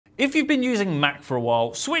If you've been using Mac for a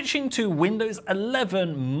while, switching to Windows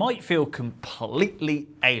 11 might feel completely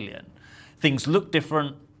alien. Things look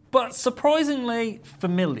different, but surprisingly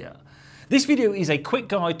familiar. This video is a quick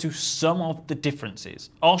guide to some of the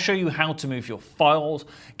differences. I'll show you how to move your files,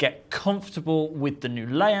 get comfortable with the new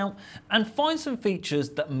layout, and find some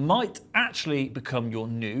features that might actually become your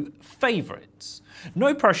new favorites.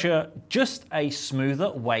 No pressure, just a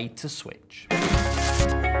smoother way to switch.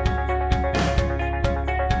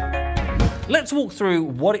 Let's walk through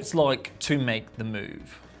what it's like to make the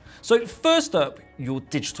move. So first up, your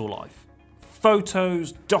digital life.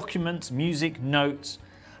 Photos, documents, music, notes.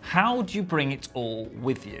 How do you bring it all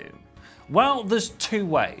with you? Well, there's two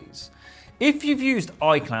ways. If you've used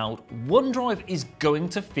iCloud, OneDrive is going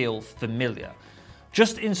to feel familiar.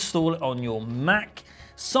 Just install it on your Mac,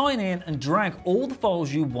 sign in and drag all the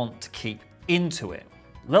files you want to keep into it.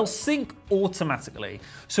 They'll sync automatically,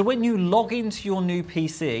 so when you log into your new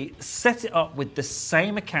PC, set it up with the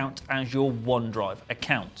same account as your OneDrive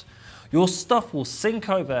account. Your stuff will sync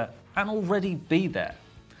over and already be there.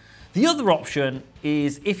 The other option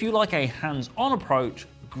is, if you like a hands-on approach,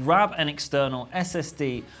 grab an external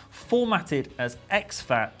SSD formatted as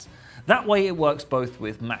exFAT. That way it works both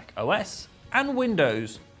with Mac OS and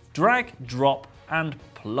Windows. Drag, drop, and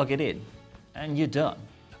plug it in, and you're done.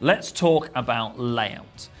 Let's talk about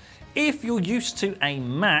layout. If you're used to a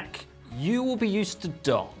Mac, you will be used to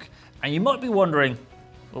Dock, and you might be wondering,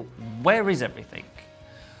 well, where is everything?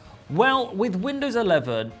 Well, with Windows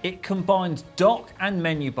 11, it combines Dock and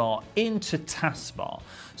menu bar into taskbar.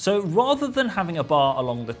 So rather than having a bar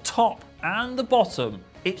along the top and the bottom,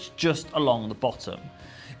 it's just along the bottom.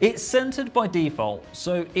 It's centered by default,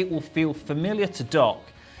 so it will feel familiar to Dock,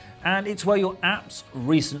 and it's where your apps,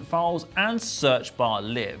 recent files, and search bar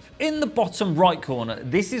live. In the bottom right corner,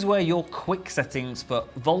 this is where your quick settings for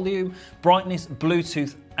volume, brightness,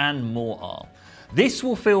 Bluetooth, and more are. This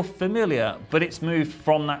will feel familiar, but it's moved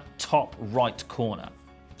from that top right corner.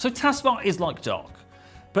 So taskbar is like Dock,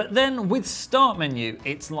 but then with start menu,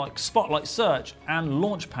 it's like Spotlight Search and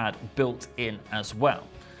Launchpad built in as well.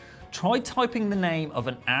 Try typing the name of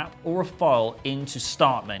an app or a file into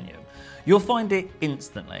start menu. You'll find it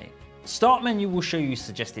instantly. Start menu will show you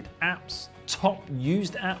suggested apps, top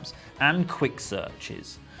used apps, and quick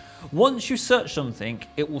searches. Once you search something,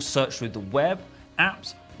 it will search through the web,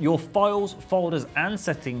 apps, your files, folders, and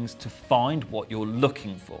settings to find what you're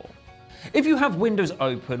looking for. If you have Windows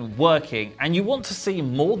open, working, and you want to see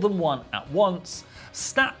more than one at once,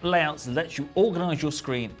 Snap Layouts lets you organize your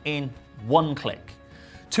screen in one click.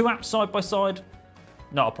 2 apps side by side?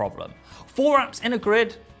 Not a problem. 4 apps in a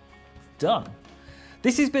grid? Done.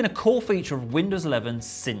 This has been a core feature of Windows 11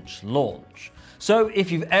 since launch. So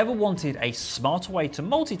if you've ever wanted a smarter way to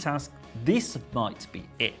multitask, this might be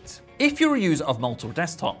it. If you're a user of multiple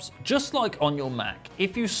desktops, just like on your Mac,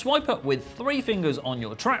 if you swipe up with 3 fingers on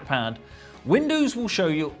your trackpad, Windows will show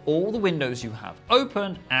you all the windows you have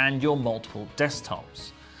open and your multiple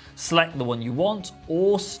desktops. Select the one you want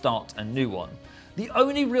or start a new one. The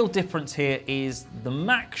only real difference here is the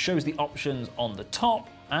Mac shows the options on the top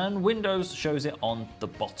and Windows shows it on the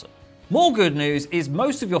bottom. More good news is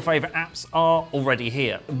most of your favorite apps are already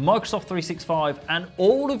here. Microsoft 365 and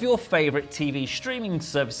all of your favorite TV streaming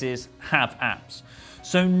services have apps,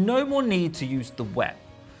 so no more need to use the web.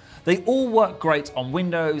 They all work great on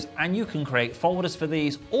Windows, and you can create folders for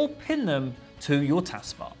these or pin them to your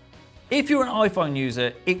taskbar. If you're an iPhone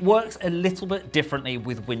user, it works a little bit differently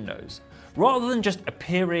with Windows. Rather than just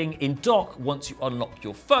appearing in Dock once you unlock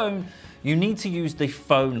your phone, you need to use the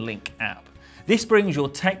Phone Link app. This brings your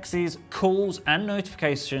texts, calls, and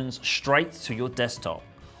notifications straight to your desktop.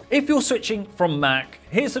 If you're switching from Mac,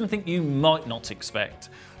 here's something you might not expect.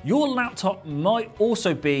 Your laptop might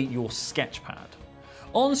also be your sketchpad.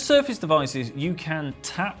 On Surface devices, you can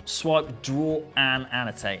tap, swipe, draw, and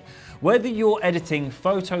annotate. Whether you're editing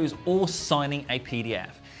photos or signing a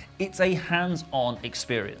PDF, it's a hands-on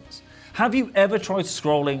experience. Have you ever tried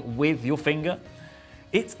scrolling with your finger?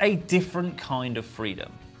 It's a different kind of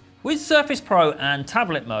freedom. With Surface Pro and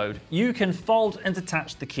tablet mode, you can fold and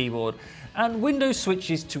detach the keyboard, and Windows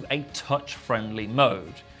switches to a touch-friendly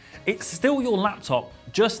mode. It's still your laptop,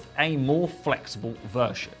 just a more flexible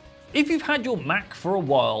version. If you've had your Mac for a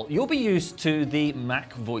while, you'll be used to the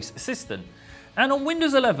Mac Voice Assistant. And on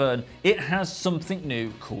Windows 11, it has something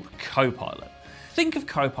new called Copilot. Think of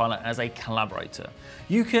Copilot as a collaborator.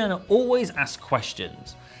 You can always ask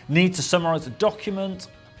questions. Need to summarize a document,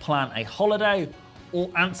 plan a holiday, or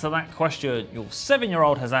answer that question your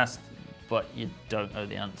 7-year-old has asked, but you don't know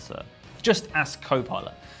the answer. Just ask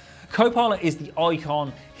Copilot. Copilot is the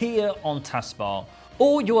icon here on taskbar.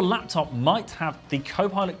 Or your laptop might have the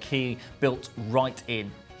Copilot key built right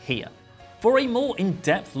in here. For a more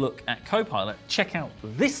in-depth look at Copilot, check out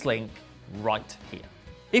this link right here.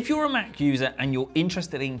 If you're a Mac user and you're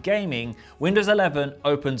interested in gaming, Windows 11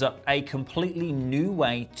 opens up a completely new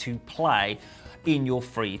way to play in your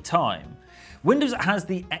free time. Windows has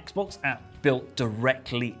the Xbox app built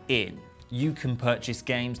directly in. You can purchase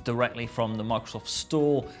games directly from the Microsoft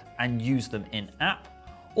Store and use them in-app.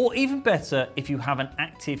 Or even better, if you have an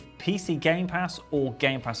active PC Game Pass or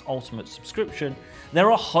Game Pass Ultimate subscription, there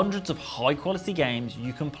are hundreds of high-quality games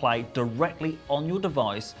you can play directly on your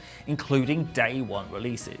device, including day one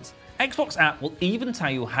releases. Xbox app will even tell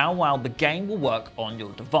you how well the game will work on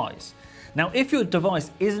your device. Now, if your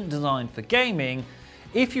device isn't designed for gaming,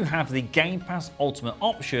 if you have the Game Pass Ultimate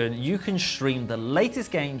option, you can stream the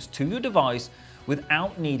latest games to your device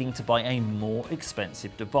without needing to buy a more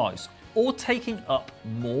expensive device or taking up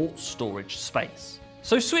more storage space.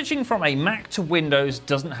 So switching from a Mac to Windows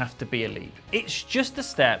doesn't have to be a leap. It's just a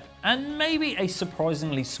step, and maybe a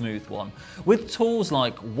surprisingly smooth one, with tools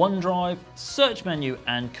like OneDrive, Search Menu,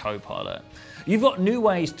 and Copilot. You've got new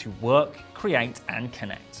ways to work, create, and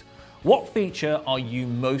connect. What feature are you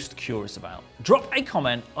most curious about? Drop a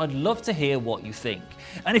comment, I'd love to hear what you think.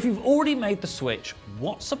 And if you've already made the switch,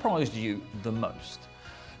 what surprised you the most?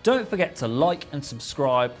 Don't forget to like and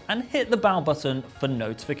subscribe and hit the bell button for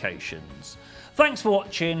notifications. Thanks for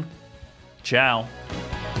watching. Ciao.